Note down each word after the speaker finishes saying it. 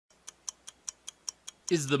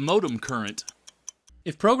is the modem current.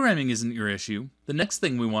 If programming isn't your issue, the next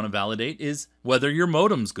thing we want to validate is whether your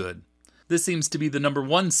modem's good. This seems to be the number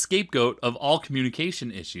one scapegoat of all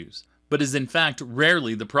communication issues, but is in fact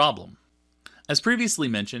rarely the problem. As previously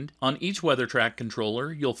mentioned, on each WeatherTrack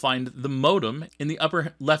controller you'll find the modem in the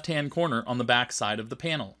upper left-hand corner on the back side of the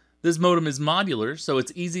panel. This modem is modular, so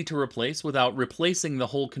it's easy to replace without replacing the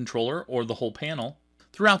whole controller or the whole panel.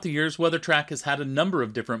 Throughout the years, WeatherTrack has had a number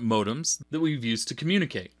of different modems that we've used to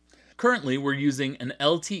communicate. Currently, we're using an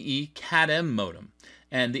LTE Cat-M modem,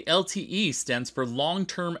 and the LTE stands for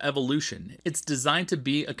Long-Term Evolution. It's designed to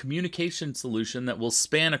be a communication solution that will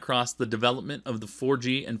span across the development of the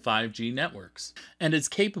 4G and 5G networks, and it's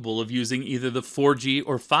capable of using either the 4G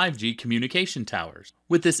or 5G communication towers.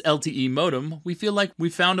 With this LTE modem, we feel like we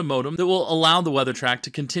found a modem that will allow the WeatherTrack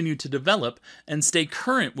to continue to develop and stay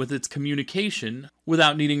current with its communication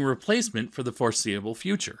without needing replacement for the foreseeable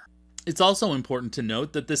future. It's also important to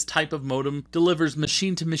note that this type of modem delivers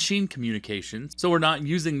machine-to-machine communications, so we're not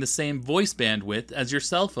using the same voice bandwidth as your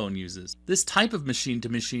cell phone uses. This type of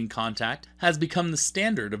machine-to-machine contact has become the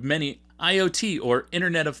standard of many IoT or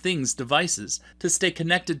Internet of Things devices to stay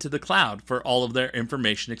connected to the cloud for all of their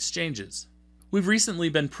information exchanges. We've recently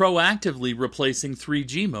been proactively replacing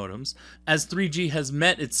 3G modems, as 3G has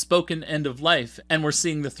met its spoken end of life and we're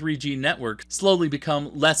seeing the 3G network slowly become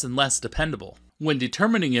less and less dependable. When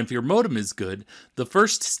determining if your modem is good, the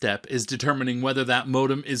first step is determining whether that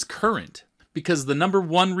modem is current, because the number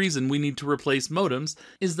one reason we need to replace modems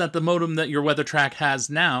is that the modem that your WeatherTrack has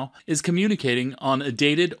now is communicating on a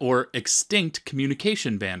dated or extinct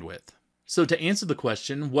communication bandwidth. So to answer the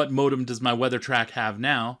question, what modem does my WeatherTrack have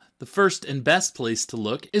now, the first and best place to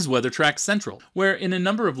look is WeatherTrack Central, where in a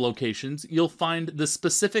number of locations you'll find the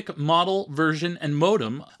specific model, version, and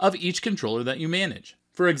modem of each controller that you manage.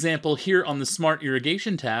 For example, here on the Smart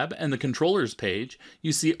Irrigation tab and the Controllers page,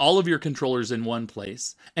 you see all of your controllers in one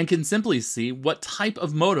place and can simply see what type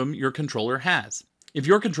of modem your controller has. If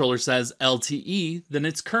your controller says LTE, then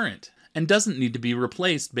it's current and doesn't need to be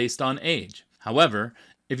replaced based on age. However,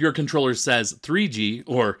 if your controller says 3G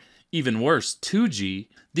or even worse, 2G,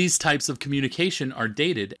 these types of communication are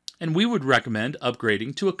dated and we would recommend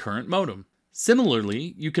upgrading to a current modem.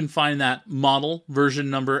 Similarly, you can find that model, version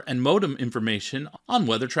number, and modem information on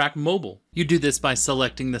WeatherTrack Mobile. You do this by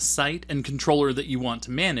selecting the site and controller that you want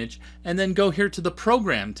to manage, and then go here to the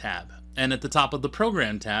Program tab. And at the top of the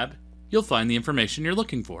Program tab, you'll find the information you're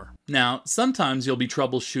looking for. Now, sometimes you'll be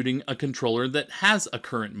troubleshooting a controller that has a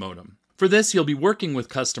current modem. For this, you'll be working with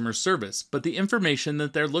customer service, but the information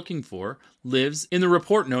that they're looking for lives in the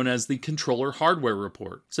report known as the Controller Hardware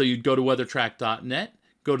Report. So you'd go to weathertrack.net,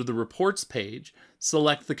 go to the Reports page,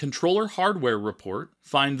 select the Controller Hardware Report,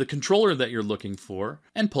 find the controller that you're looking for,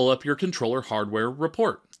 and pull up your Controller Hardware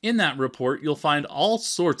Report. In that report, you'll find all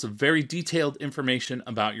sorts of very detailed information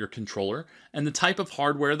about your controller and the type of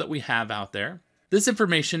hardware that we have out there. This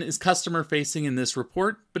information is customer-facing in this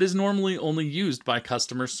report, but is normally only used by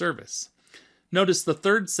customer service. Notice the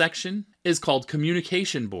third section is called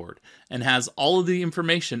Communication Board and has all of the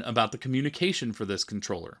information about the communication for this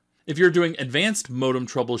controller. If you're doing advanced modem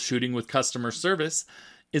troubleshooting with customer service,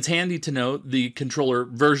 it's handy to know the controller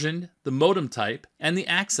version, the modem type, and the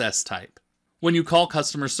access type when you call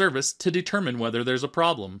customer service to determine whether there's a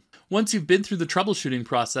problem. Once you've been through the troubleshooting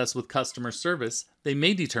process with customer service, they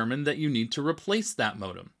may determine that you need to replace that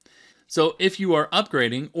modem. So if you are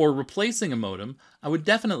upgrading or replacing a modem, I would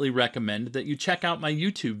definitely recommend that you check out my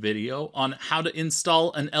YouTube video on how to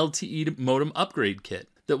install an LTE modem upgrade kit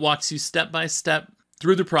that walks you step by step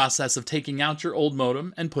through the process of taking out your old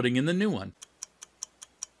modem and putting in the new one.